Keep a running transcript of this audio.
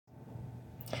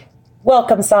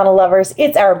Welcome, sauna lovers.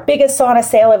 It's our biggest sauna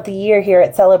sale of the year here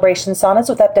at Celebration Saunas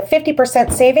with up to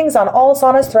 50% savings on all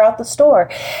saunas throughout the store.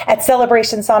 At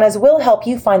Celebration Saunas, we'll help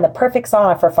you find the perfect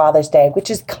sauna for Father's Day, which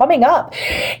is coming up.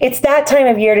 It's that time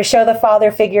of year to show the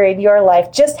father figure in your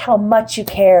life just how much you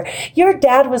care. Your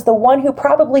dad was the one who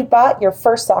probably bought your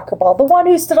first soccer ball, the one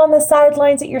who stood on the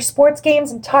sidelines at your sports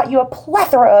games and taught you a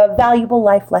plethora of valuable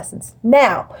life lessons.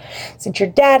 Now, since your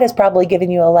dad has probably given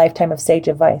you a lifetime of sage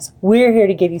advice, we're here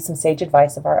to give you some sage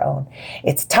advice of our own.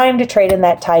 It's time to trade in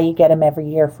that tie you get him every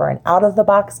year for an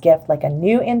out-of-the-box gift like a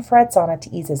new infrared sauna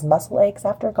to ease his muscle aches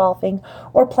after golfing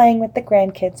or playing with the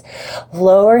grandkids,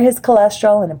 lower his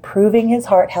cholesterol and improving his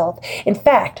heart health. In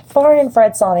fact, far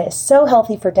infrared sauna is so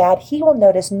healthy for Dad, he will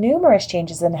notice numerous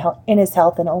changes in his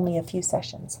health in only a few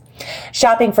sessions.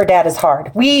 Shopping for Dad is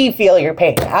hard. We feel your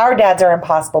pain. Our dads are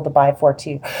impossible to buy for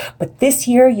too. But this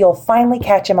year, you'll finally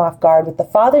catch him off guard with the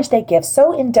Father's Day gift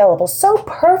so indelible, so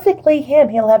perfectly him,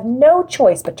 he'll have no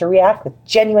choice but to react with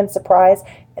genuine surprise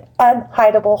and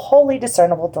unhideable, wholly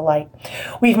discernible delight.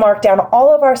 We've marked down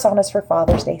all of our saunas for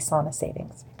Father's Day sauna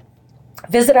savings.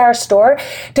 Visit our store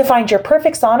to find your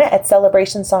perfect sauna at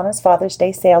Celebration Sauna's Father's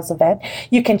Day sales event.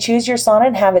 You can choose your sauna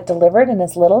and have it delivered in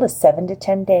as little as 7 to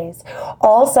 10 days.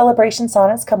 All Celebration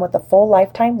Saunas come with a full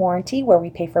lifetime warranty where we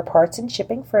pay for parts and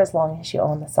shipping for as long as you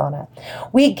own the sauna.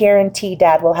 We guarantee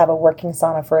Dad will have a working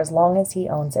sauna for as long as he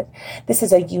owns it. This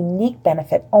is a unique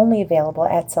benefit only available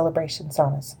at Celebration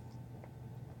Saunas.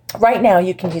 Right now,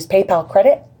 you can use PayPal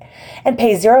credit and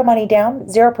pay zero money down,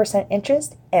 0%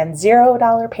 interest, and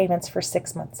 $0 payments for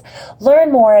 6 months.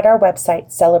 Learn more at our website,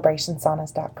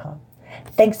 celebrationsaunas.com.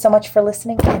 Thanks so much for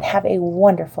listening and have a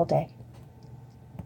wonderful day.